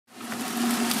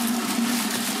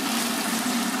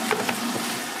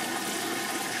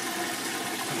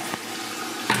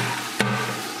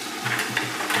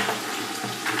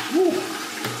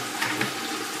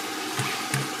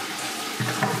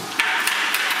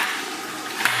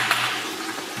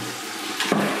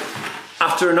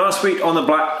After a nice week on the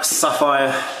black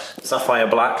Sapphire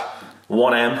Black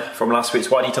 1M from last week's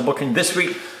White Detail booking, this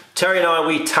week Terry and I,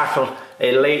 we tackle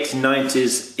a late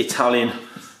 90s Italian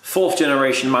 4th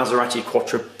generation Maserati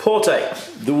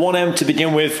Quattroporte. The 1M to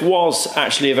begin with was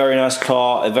actually a very nice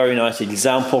car, a very nice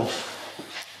example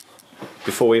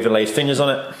before we even laid fingers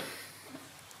on it.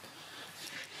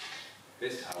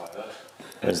 This, however,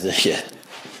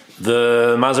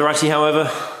 the Maserati, however,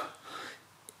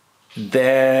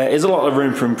 there is a lot of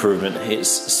room for improvement. It's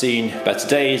seen better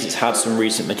days, it's had some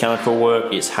recent mechanical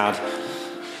work, it's had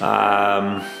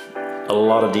a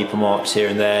lot of deeper marks here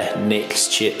and there, nicks,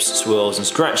 chips, swirls and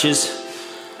scratches.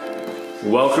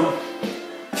 Welcome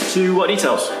to White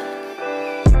Details.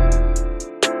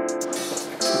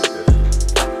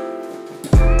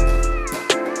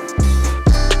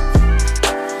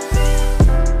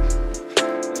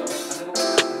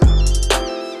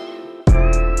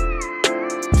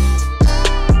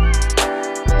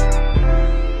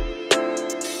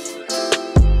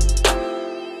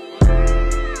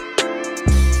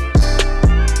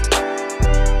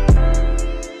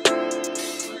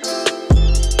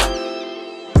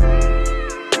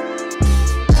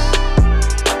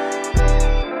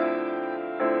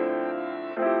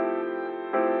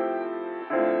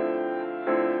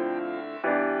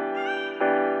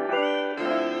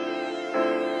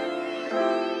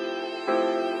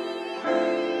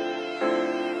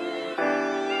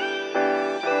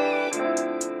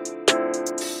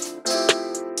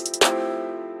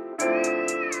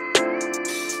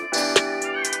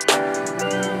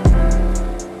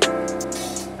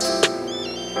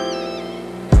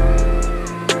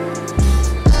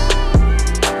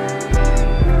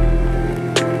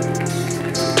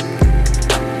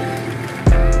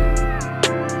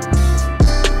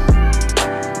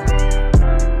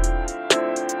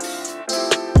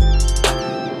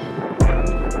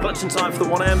 In time for the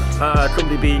 1M,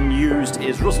 currently being used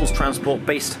is Russell's Transport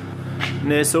based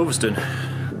near Silverstone.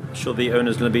 I'm sure the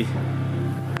owner's going to be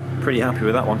pretty happy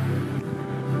with that one.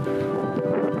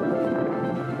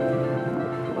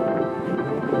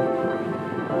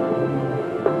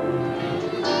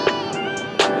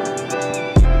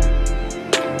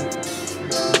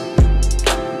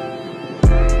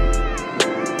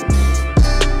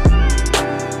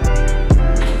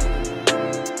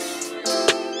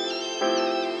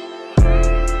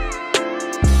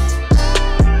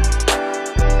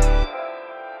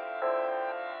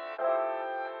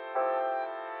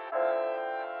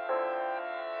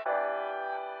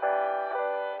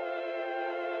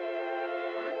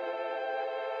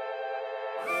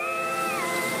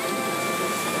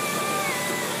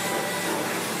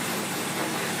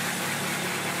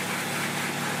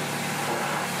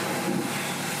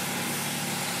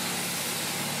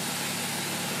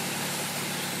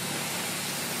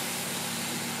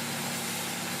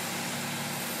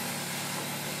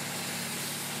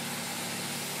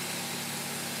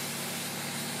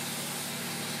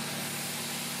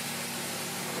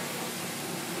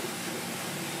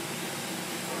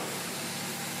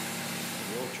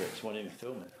 Tricks, why didn't you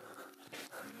film it?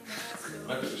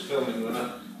 Maybe it was filming when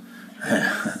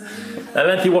A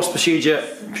lengthy wash procedure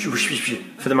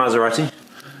for the Maserati.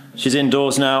 She's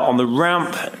indoors now on the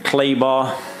ramp, clay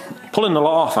bar, pulling a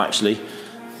lot off actually.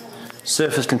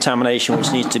 Surface contamination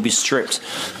which needs to be stripped.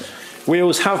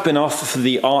 Wheels have been off for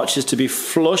the arches to be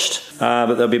flushed,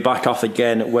 but they'll be back off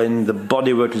again when the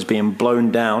bodywork is being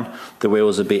blown down. The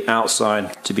wheels will be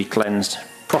outside to be cleansed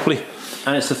properly.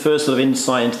 And it's the first sort of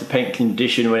insight into the paint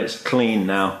condition when it's clean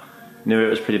now. Knew it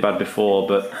was pretty bad before,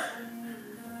 but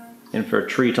in for a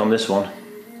treat on this one.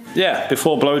 Yeah,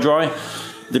 before blow dry,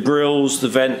 the grills, the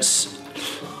vents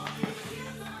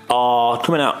are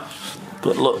coming out.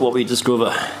 But look what we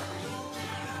discover.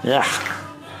 Yeah.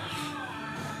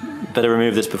 Better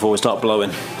remove this before we start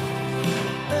blowing.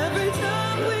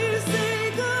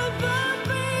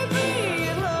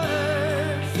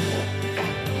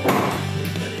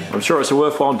 I'm sure it's a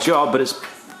worthwhile job, but it's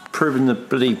proven the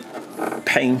bloody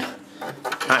pain,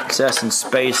 access and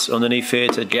space underneath here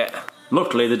to get.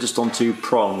 Luckily they're just on 2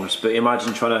 prongs, but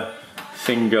imagine trying to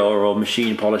finger or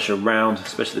machine polish around,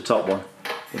 especially the top one,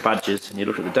 the badges, and you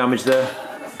look at the damage there.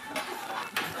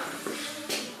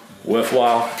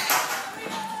 Worthwhile.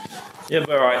 Yeah, but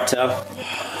alright,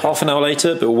 half an hour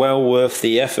later, but well worth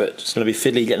the effort. It's going to be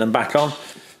fiddly getting them back on.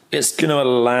 It's going to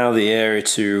allow the area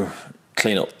to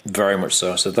clean up, very much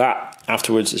so. So that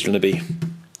afterwards is going to be.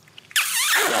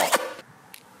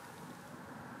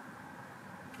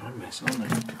 I mess, aren't I?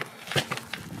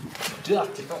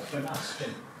 Dirty cotton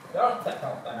asking. Dirty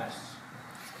cotton asking.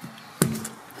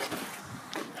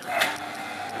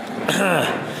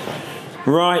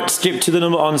 Right, skip to the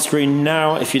number on screen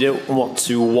now if you don't want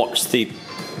to watch the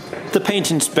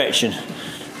paint inspection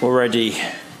already.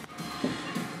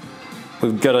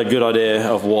 We've got a good idea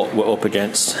of what we're up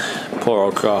against. Poor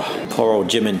old car, poor old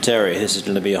Jim and Terry. This is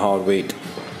going to be a hard week.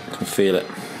 I can feel it.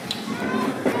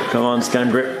 Come on, Scan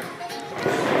Grip.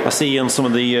 I see you on some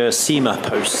of the SEMA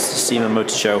posts, SEMA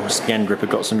Motor Show. Scan Grip have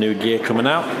got some new gear coming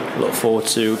out. Look forward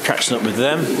to catching up with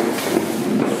them.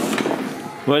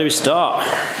 Where do we start?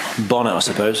 Bonnet, I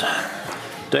suppose.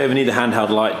 Don't even need a handheld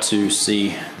light to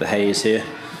see the haze here.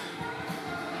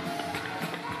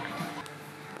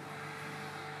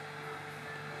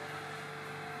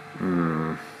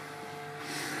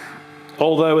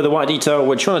 Although with the white detail,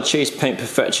 we're trying to chase paint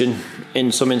perfection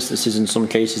in some instances, in some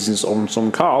cases, on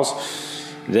some cars.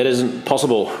 That isn't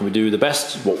possible. We do the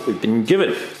best what we've been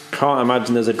given. Can't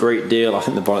imagine there's a great deal. I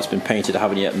think the bonnet's been painted. I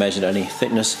haven't yet measured any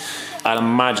thickness. I'd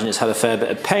imagine it's had a fair bit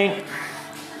of paint.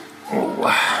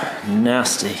 Oh,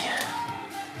 nasty.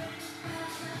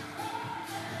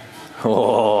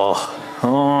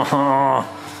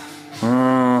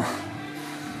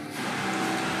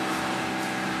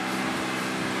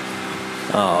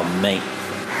 Oh, mate.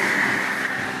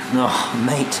 Oh,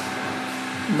 mate.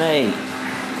 Mate.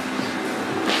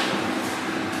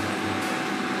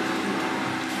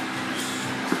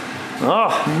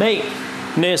 Oh, mate.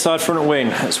 Near side front wing.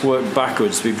 Let's work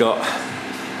backwards. We've got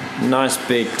a nice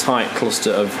big tight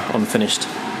cluster of unfinished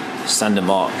sander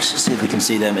marks. See if we can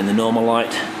see them in the normal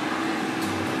light.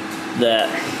 There.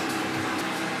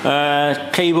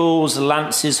 Cables,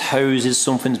 lances, hoses,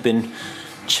 something's been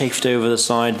chafed over the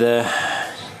side there.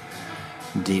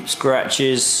 Deep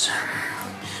scratches.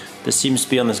 There seems to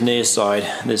be on this near side,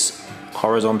 this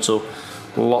horizontal,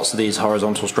 lots of these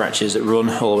horizontal scratches that run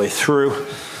all the way through.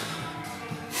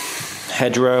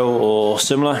 Hedgerow or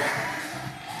similar.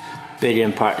 Big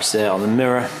impacts there on the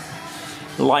mirror.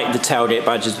 Like the tailgate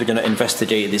badges, we're going to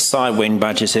investigate these side wing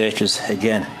badges here, because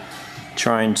again,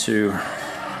 trying to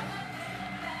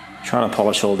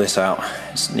polish all this out,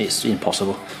 it's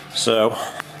impossible. So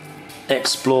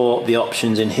explore the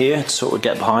options in here to sort of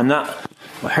get behind that.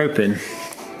 We're hoping,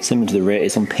 similar to the rear,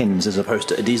 it's on pins as opposed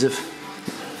to adhesive.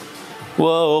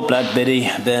 Whoa, Black Biddy,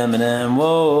 bam-a-nam,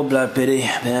 whoa, Black Biddy,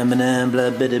 bam-a-nam,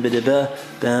 Black Biddy, biddy-ba,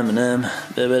 bam-a-nam,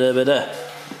 ba-ba-da-ba-da,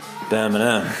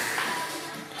 bam-a-nam.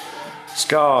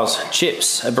 Scars,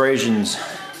 chips, abrasions,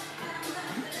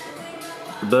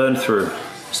 burn through.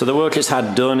 So the work it's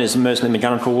had done is mostly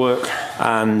mechanical work,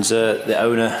 and the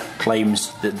owner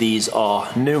claims that these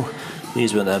are new.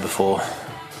 These weren't there before.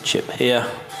 Chip here,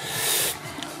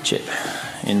 chip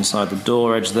inside the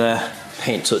door edge there.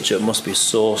 Paint touch-up must be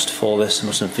sourced for this, I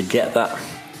mustn't forget that.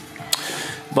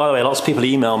 By the way, lots of people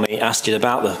email me asking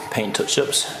about the paint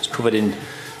touch-ups. It's covered in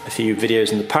a few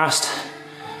videos in the past.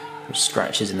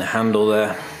 Scratches in the handle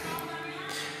there.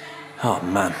 Oh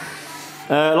man.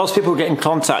 Lots of people get in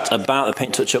contact about the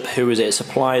paint touch-up. Who is it?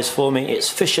 Supplies for me. It's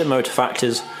Fisher Motor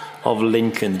Factors of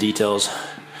Lincoln. Details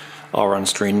are on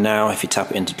screen now if you tap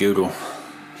it into Google.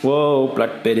 Whoa,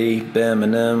 Black Biddy,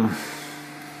 bam-a-nam.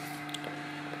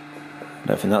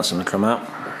 Don't think that's going to come out.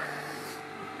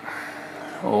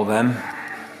 All them.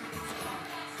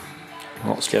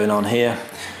 What's going on here?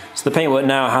 So the paintwork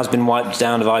now has been wiped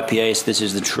down of IPA, so this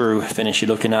is the true finish you're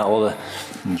looking at. All the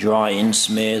dry-in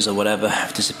smears or whatever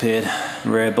have disappeared.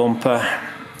 Rear bumper,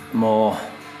 more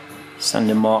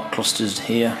sanding mark clusters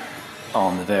here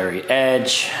on the very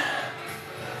edge.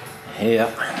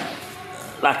 Here,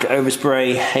 lack of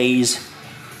overspray, haze.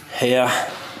 Here,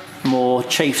 more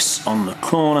chafes on the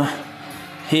corner.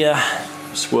 Here,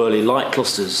 swirly light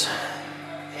clusters.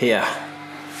 Here.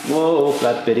 Whoa,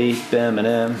 Black Biddy,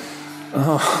 bam-a-nam.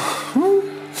 Oh.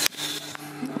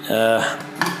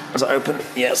 Is that open?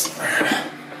 Yes.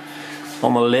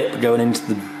 On the lip, going into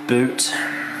the boot.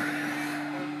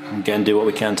 Again, do what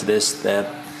we can to this. There.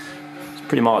 It's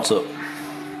pretty marked up.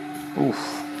 Oof.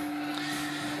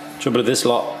 Trouble with this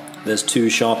lot, there's two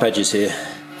sharp edges here.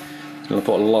 It's going to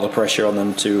put a lot of pressure on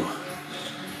them two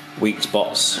weak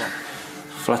spots.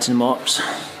 Flattening marks.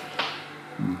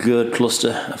 Good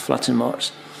cluster of flattening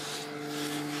marks.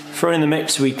 Thrown in the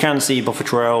mix, we can see buffer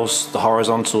trails, the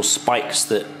horizontal spikes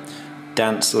that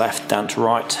dance left, dance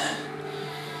right.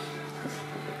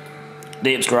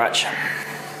 Deep scratch.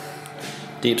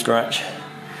 Deep scratch.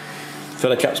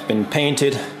 Filler cap's been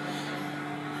painted.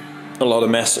 A lot of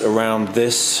mess around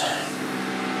this.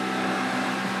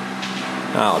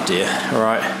 Oh dear,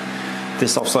 alright.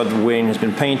 This offside wing has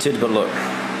been painted, but look.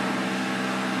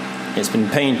 It's been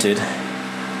painted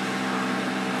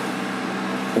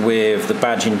with the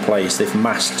badge in place. They've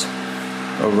masked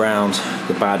around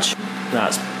the badge.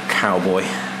 That's cowboy.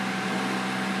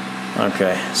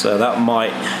 Okay, so that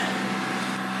might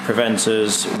prevent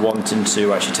us wanting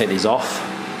to actually take these off.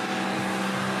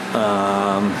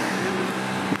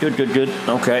 Good.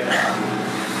 Okay.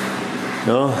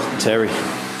 Oh, Terry.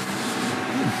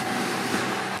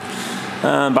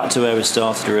 And back to where we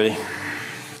started, really.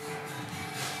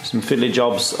 Some fiddly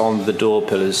jobs on the door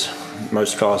pillars.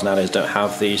 Most cars nowadays don't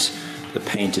have these. The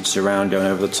painted surround going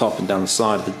over the top and down the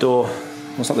side of the door.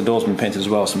 Looks like the door's been painted as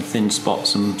well. Some thin spots,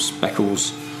 some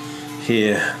speckles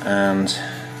here and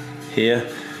here.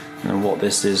 And what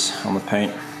this is on the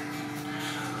paint.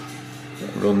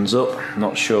 It runs up,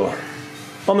 not sure.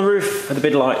 On the roof, with the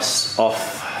big lights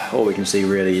off, all we can see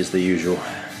really is the usual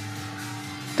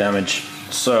damage.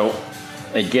 So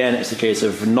again, it's a case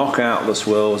of knock out the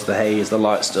swirls, the haze, the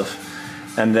light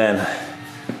stuff, and then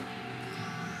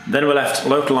we're left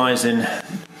localizing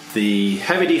the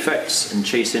heavy defects and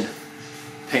chasing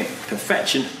paint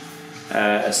perfection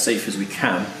as safe as we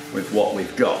can with what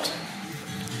we've got.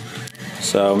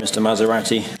 So Mr.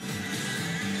 Maserati,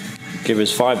 give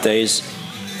us 5 days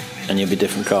and you'll be a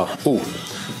different car. Ooh,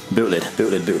 boot lid.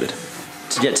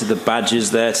 To get to the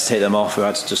badges there, to take them off, we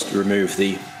had to just remove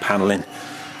the paneling.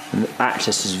 And the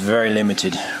access is very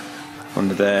limited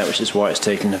under there, which is why it's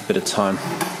taken a bit of time.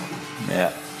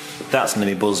 Yeah, that's going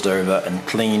to be buzzed over and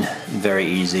clean, very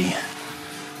easy.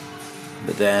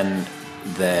 But then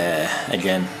there,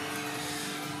 again,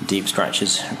 deep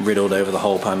scratches riddled over the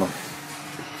whole panel.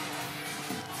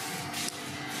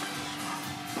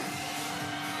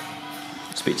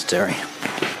 Speak to Terry.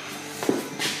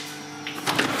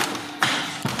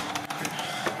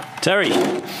 Terry,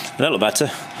 that look better.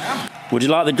 Yeah. Would you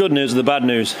like the good news or the bad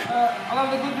news? I'll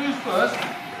have the good news first.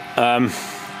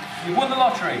 You won the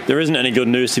lottery. There isn't any good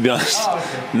news, to be honest. Oh,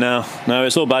 okay. No,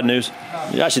 it's all bad news.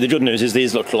 No. Actually, the good news is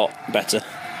these look a lot better.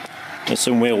 There's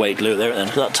some wheel weight glue there, and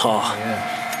look at that tar. Oh,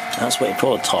 yeah. That's what you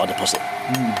call a tar deposit.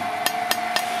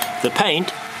 The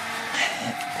paint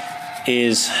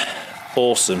is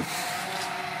awesome.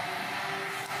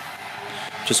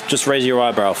 Just raise your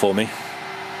eyebrow for me.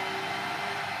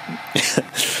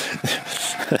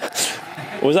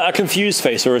 Was that a confused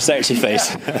face or a sexy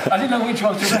face? Yeah. I didn't know which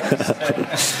one to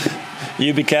raise.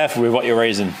 You be careful with what you're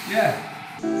raising. Yeah.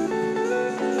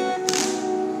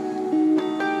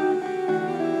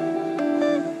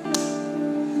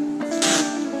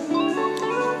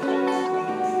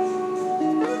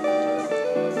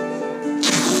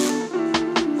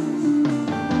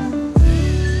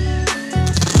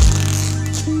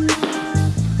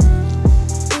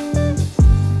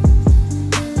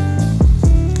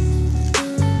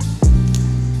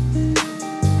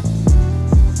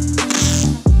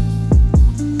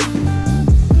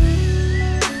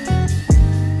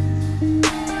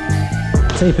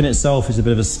 Taping itself is a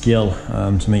bit of a skill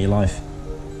to make your life,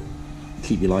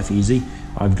 keep your life easy.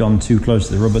 I've gone too close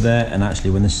to the rubber there, and actually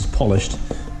when this is polished,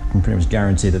 I can pretty much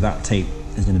guarantee that that tape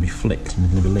is going to be flicked and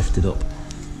going to be lifted up.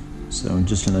 So I'm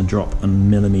just going to drop a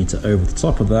millimetre over the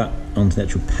top of that onto the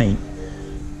actual paint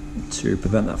to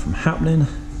prevent that from happening,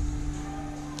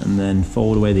 and then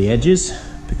fold away the edges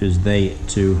because they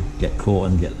too get caught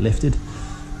and get lifted.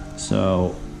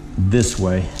 So this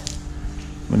way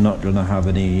we're not going to have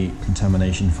any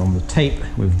contamination from the tape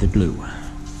with the glue.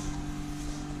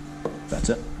 That's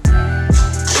it.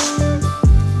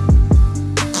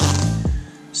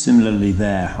 Similarly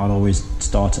there, I'll always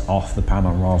start it off the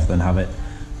panel rather than have it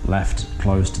left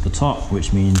close to the top,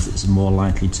 which means it's more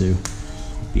likely to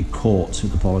be caught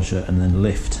with the polisher and then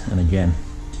lift. And again,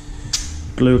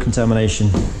 glue contamination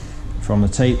from the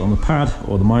tape on the pad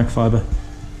or the microfiber,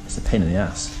 it's a pain in the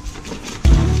ass.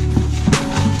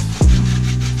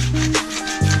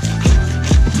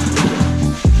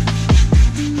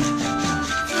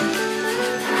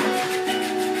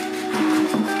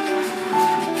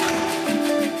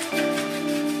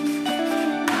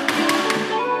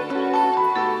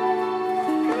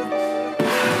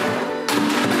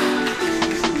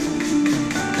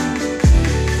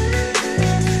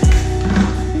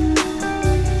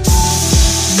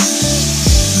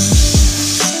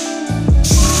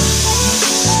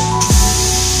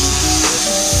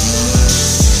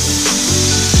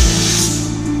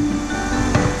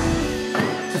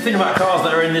 The thing about cars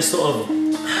that are in this sort of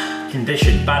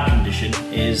condition, bad condition,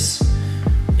 is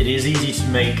it is easy to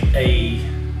make a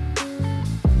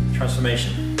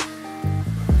transformation.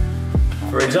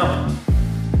 For example,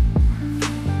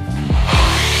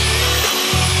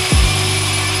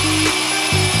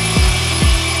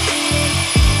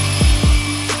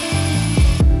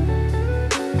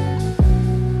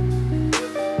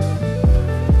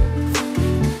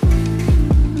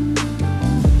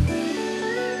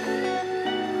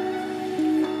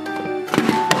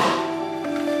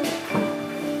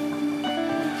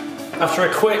 After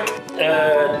a quick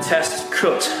test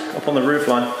cut up on the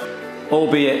roofline,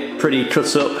 albeit pretty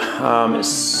cut up, it's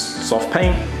soft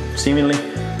paint, seemingly,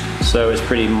 so it's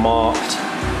pretty marked,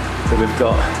 but we've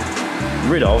got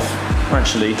rid of,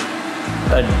 actually,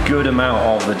 a good amount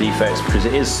of the defects because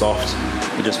it is soft.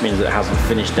 It just means that it hasn't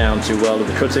finished down too well with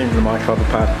the cutting, the microfiber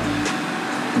pad.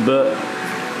 But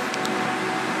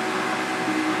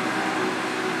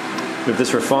with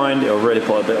this refined, it'll really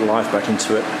put a bit of life back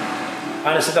into it.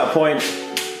 And it's at that point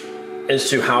as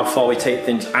to how far we take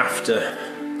things after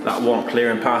that one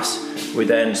clearing pass. We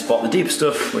then spot the deeper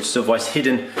stuff, which is otherwise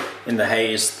hidden in the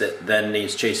haze, that then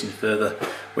needs chasing further,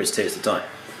 which takes the time.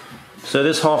 So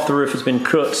this half the roof has been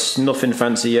cut, nothing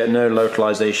fancy yet, no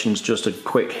localizations, just a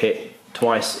quick hit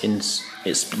twice.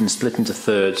 It's been split into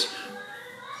thirds,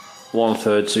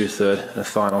 1/3, 2/3, and a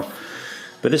final.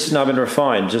 But this has now been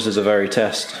refined just as a very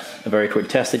quick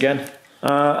test again.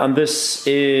 And this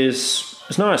is,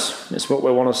 it's nice. It's what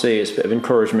we want to see. It's a bit of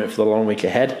encouragement for the long week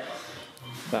ahead.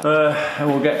 And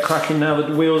we'll get cracking now that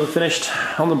the wheels are finished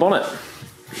on the bonnet.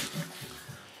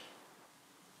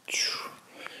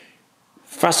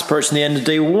 Fast approaching the end of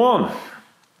day one.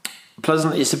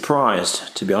 Pleasantly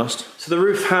surprised, to be honest. So the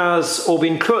roof has all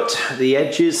been cut. The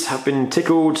edges have been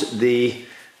tickled. The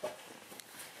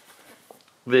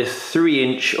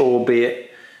 3-inch,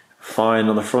 albeit fine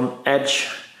on the front edge.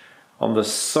 On the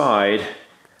side,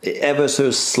 it ever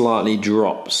so slightly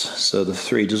drops, so the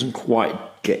 3 doesn't quite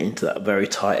get into that very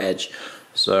tight edge.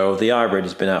 So the hybrid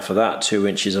has been out for that, 2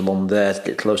 inches along there to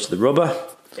get close to the rubber.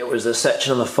 It was the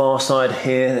section on the far side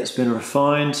here that's been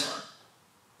refined.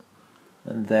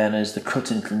 And then as the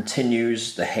cutting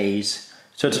continues, the haze.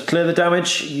 So to clear the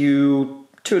damage, you,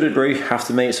 to a degree, have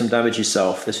to make some damage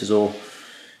yourself. This is all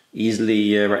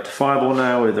easily rectifiable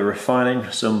now with the refining.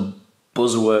 Some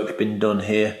buzz work been done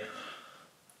here,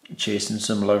 chasing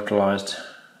some localized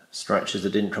stretches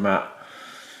that didn't come out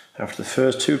after the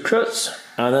first 2 cuts.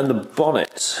 And then the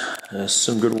bonnet, there's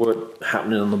some good work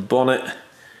happening on the bonnet.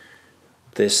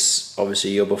 This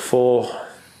obviously your before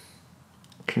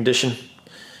condition.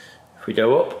 If we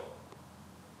go up,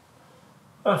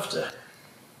 after.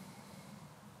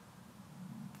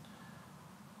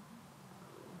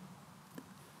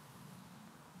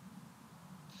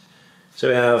 So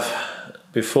we have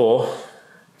before,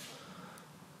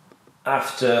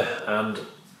 after, and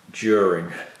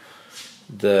during.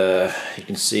 You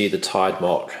can see the tide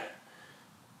mark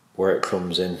where it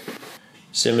comes in.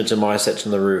 Similar to my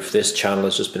section on the roof, this channel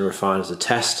has just been refined as a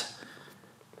test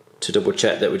to double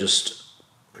check that we're just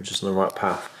on the right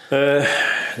path.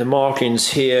 The markings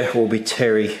here will be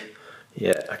Terry.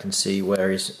 Yeah, I can see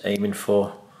where he's aiming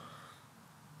for.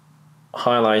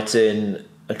 Highlighting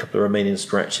a couple of remaining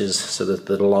stretches so that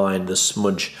the line, the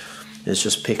smudge, is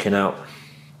just picking out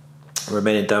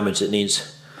remaining damage that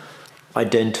needs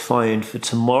identifying for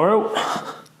tomorrow.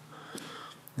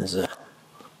 There's a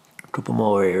couple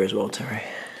more here as well, Terry.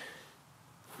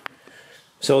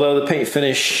 So although the paint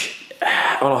finish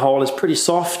on a whole is pretty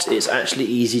soft, it's actually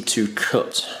easy to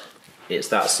cut. It's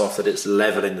that soft that it's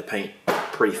leveling the paint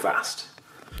pretty fast,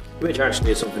 which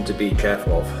actually is something to be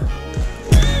careful of.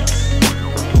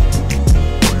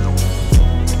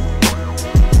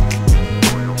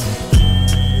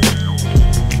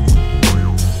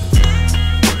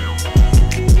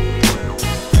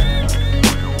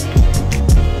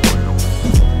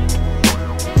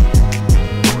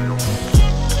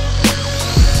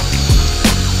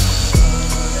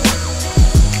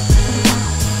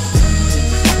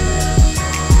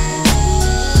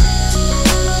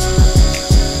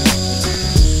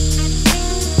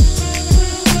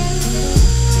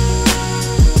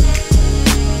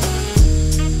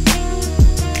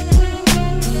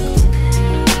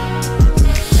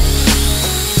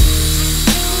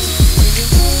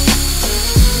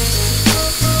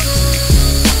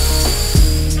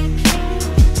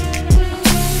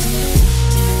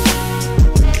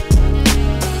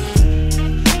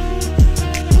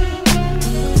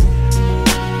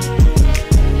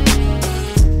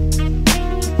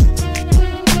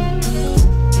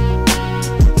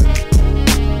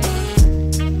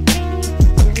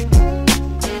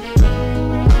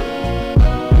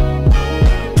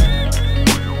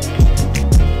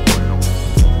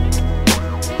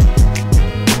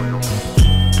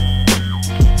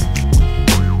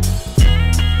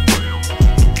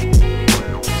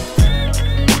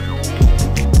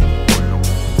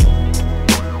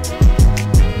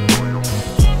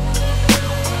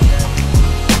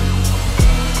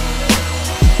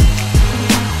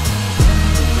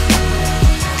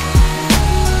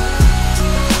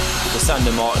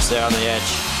 Sander marks there on the edge.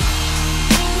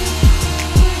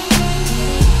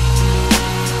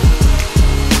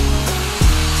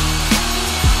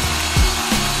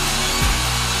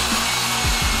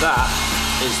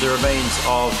 that is the remains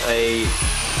of a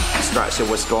scratch that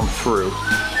was gone through,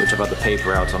 which I've had the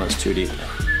paper out on, it's too deep.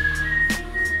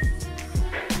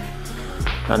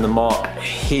 And the mark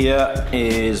here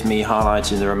is me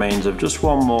highlighting the remains of just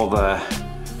one more there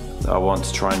that I want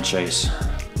to try and chase.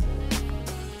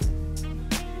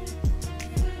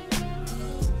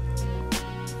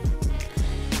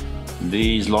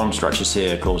 These long scratches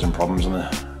here causing problems on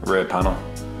the rear panel.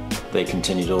 They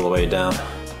continued all the way down.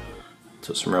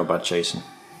 Took some real bad chasing.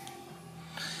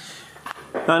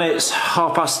 And it's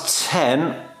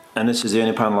 10:30, and this is the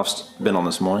only panel I've been on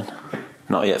this morning.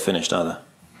 Not yet finished either.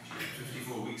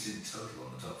 54 weeks in total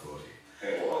on the top 40.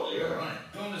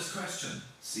 Alright, bonus question.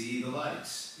 See the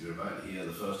lights. You're about to hear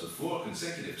the first of 4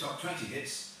 consecutive top 20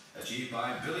 hits achieved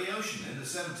by Billy Ocean in the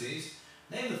 70s.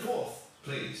 Name the 4th,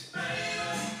 please.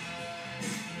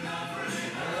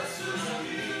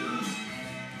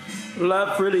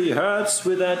 Love really hurts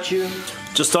without you.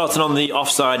 Just starting on the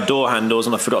offside door handles,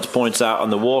 and I forgot to point out on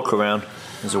the walk around,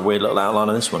 there's a weird little outline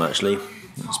on this one actually.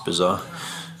 It's bizarre.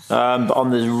 But on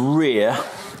the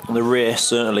rear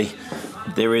certainly,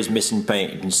 there is missing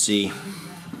paint. You can see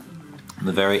on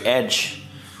the very edge,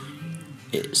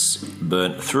 it's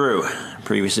burnt through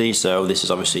previously, so this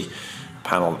is obviously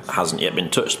panel hasn't yet been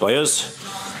touched by us.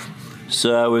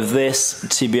 So with this,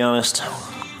 to be honest,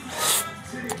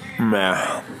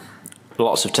 nah,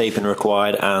 lots of taping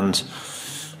required and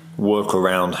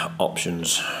workaround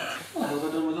options. What have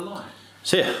I done with the light?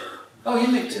 It's here. Oh, you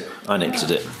nicked it. I nicked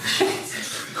it.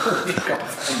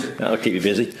 That'll keep you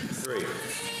busy.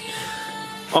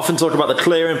 Often talk about the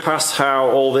clearing pass, how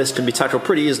all this can be tackled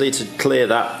pretty easily to clear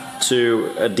that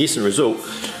to a decent result.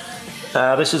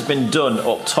 This has been done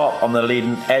up top on the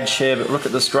leading edge here, but look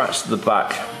at the scratch to the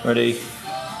back. Ready?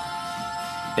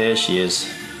 Here she is.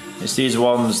 It's these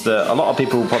ones that a lot of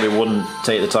people probably wouldn't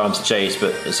take the time to chase,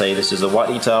 but say this is a white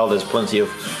detail. There's plenty of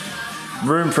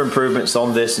room for improvements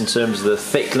on this in terms of the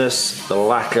thickness, the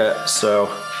lacquer, so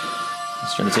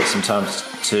it's going to take some time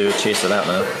to chase it out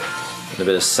now. A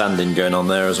bit of sanding going on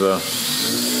there as well.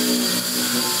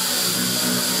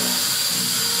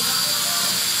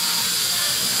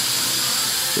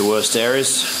 The worst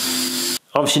areas.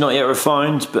 Obviously not yet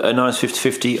refined, but a nice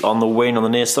 50-50 on the wing on the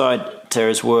near side.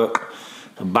 Terrace work.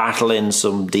 Battling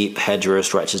some deep hedgerow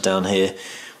stretches down here.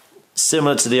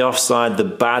 Similar to the offside, the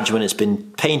badge, when it's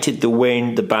been painted the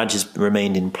wing, the badge has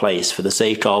remained in place for the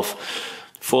sake of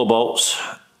 4 bolts.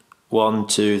 1,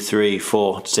 2, 3,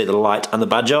 4 to take the light and the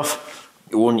badge off.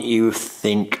 Wouldn't you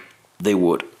think they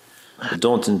would? The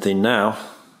daunting thing now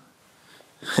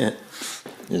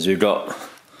is we've got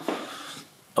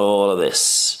all of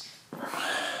this,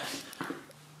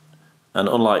 and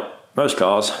unlike most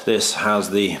cars, this has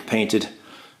the painted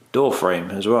door frame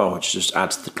as well, which just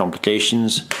adds to the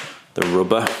complications, the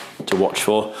rubber to watch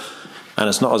for, and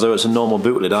it's not as though it's a normal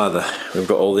boot lid either. We've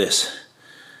got all this.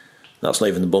 That's not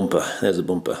even the bumper. There's the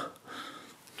bumper.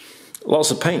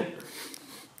 Lots of paint.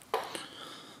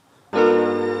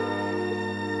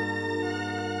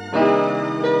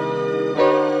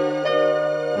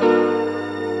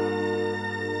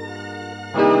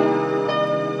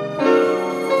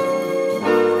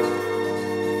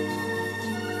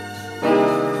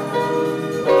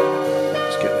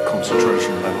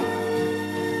 Concentration level.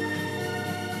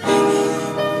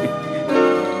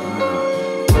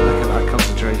 Look at that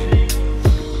concentration.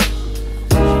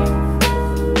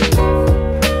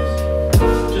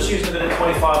 Just using a bit of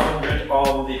 2500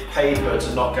 on the paper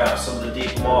to knock out some of the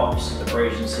deep marks,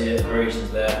 abrasions here,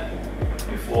 abrasions there,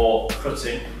 before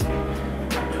cutting.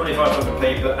 2500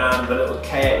 paper and the little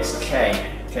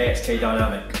KXK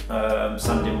Dynamic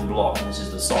sanding block, and this is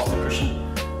the softer cushion.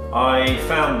 I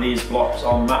found these blocks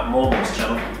on Matt Morgan's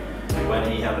channel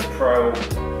when he had a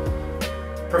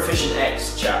Proficient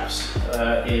X chaps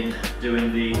in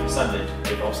doing the sanding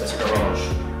with Offset Garage.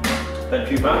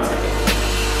 Thank you, Matt.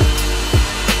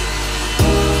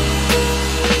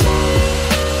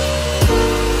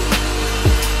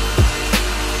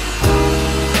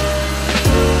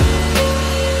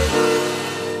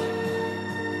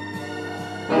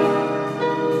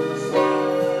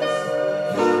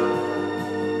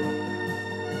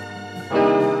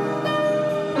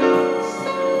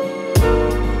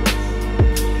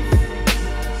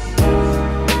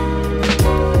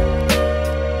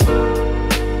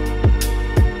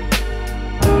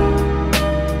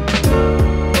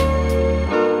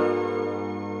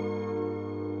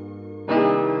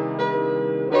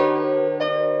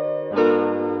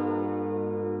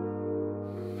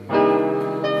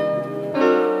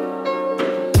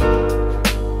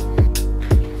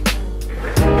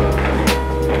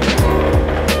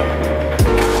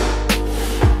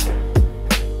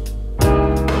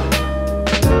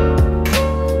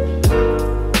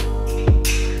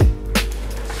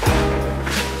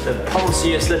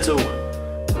 fussiest little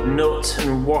nut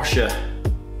and washer.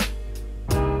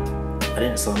 I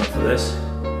didn't sign up for this.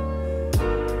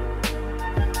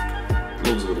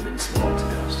 Gloves would have been small, to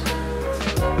be honest.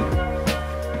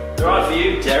 Right for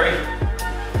you, Terry.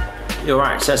 Your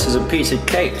access is a piece of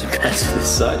cake compared to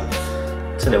this side.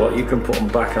 Tell you what, you can put them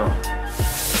back on. I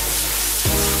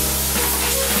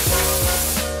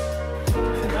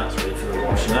think that's ready for the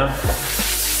wash now.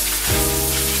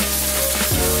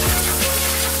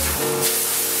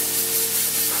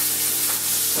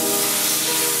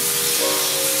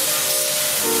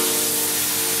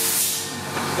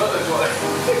 God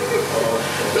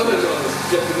knows what this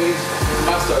Japanese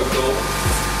master called.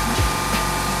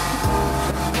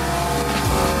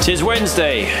 Tis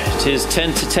Wednesday, tis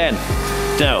 10 to 10.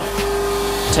 No,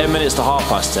 10 minutes to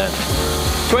 10:30.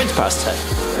 20 past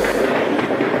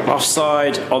 10.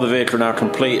 Offside of the vehicle now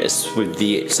complete, it's with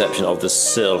the exception of the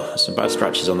sill. Some bad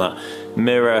scratches on that.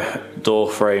 Mirror,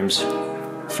 door frames,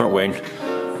 front wing,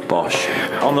 bosh.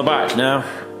 On the back now,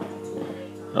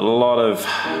 a lot of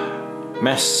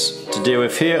mess to deal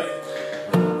with here.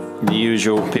 The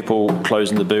usual people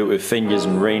closing the boot with fingers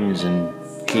and rings and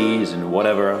keys and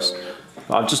whatever else.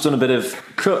 I've just done a bit of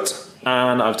cut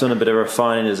and I've done a bit of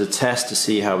refining as a test to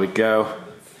see how we go.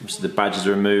 Obviously the badges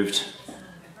are removed.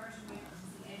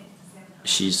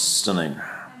 She's stunning.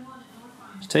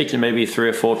 It's taken maybe 3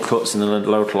 or 4 cuts and then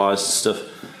localised stuff.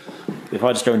 If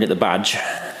I just go and get the badge,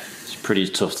 it's pretty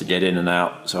tough to get in and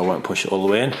out, so I won't push it all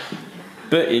the way in.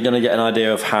 But you're going to get an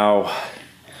idea of how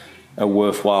a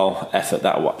worthwhile effort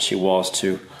that actually was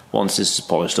to, once this is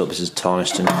polished up, this is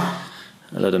tarnished and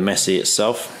a little messy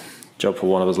itself. Job for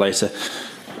one of us later.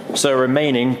 So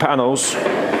remaining panels,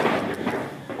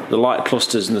 the light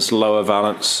clusters and this lower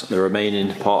valance, the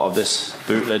remaining part of this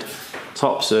boot lid.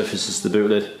 Top surface is the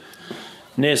boot lid.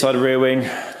 Near side rear wing,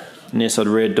 near side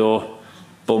rear door,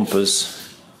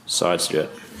 bumpers, side skirt.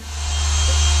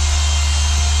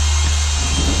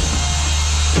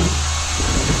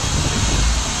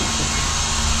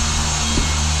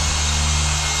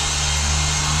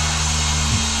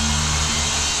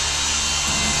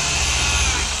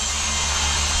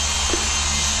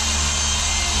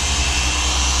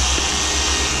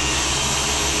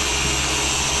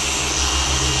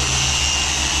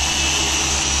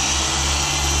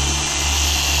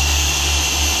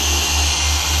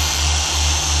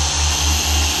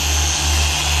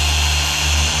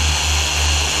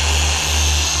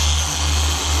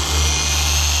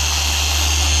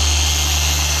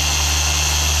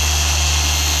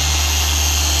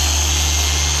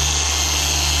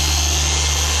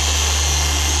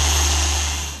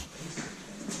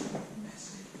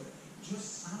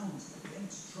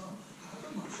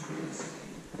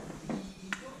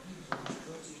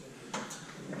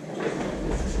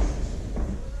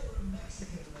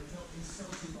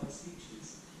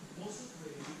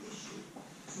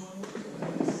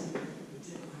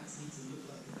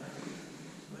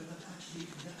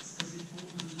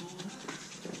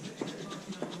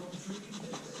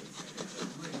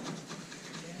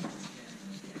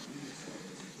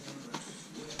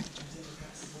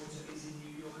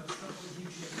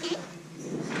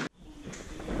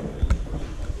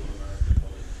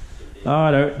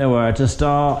 I don't know where to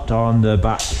start on the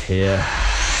back here.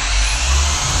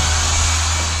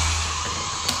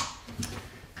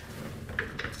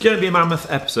 It's going to be a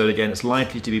mammoth episode again. It's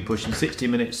likely to be pushing 60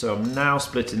 minutes, so I'm now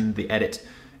splitting the edit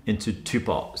into 2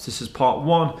 parts. This is part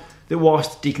 1, the wash,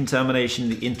 decontamination,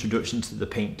 the introduction to the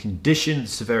paint condition, the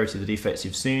severity of the defects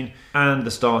you've seen, and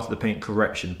the start of the paint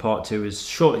correction. Part 2 is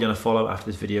shortly going to follow after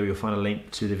this video. You'll find a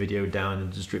link to the video down in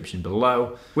the description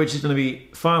below, which is going to be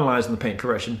finalising the paint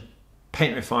correction,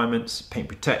 paint refinements, paint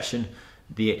protection,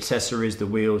 the accessories, the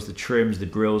wheels, the trims, the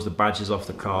grills, the badges off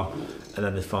the car, and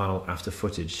then the final after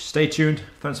footage. Stay tuned.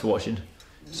 Thanks for watching.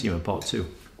 See you in part 2.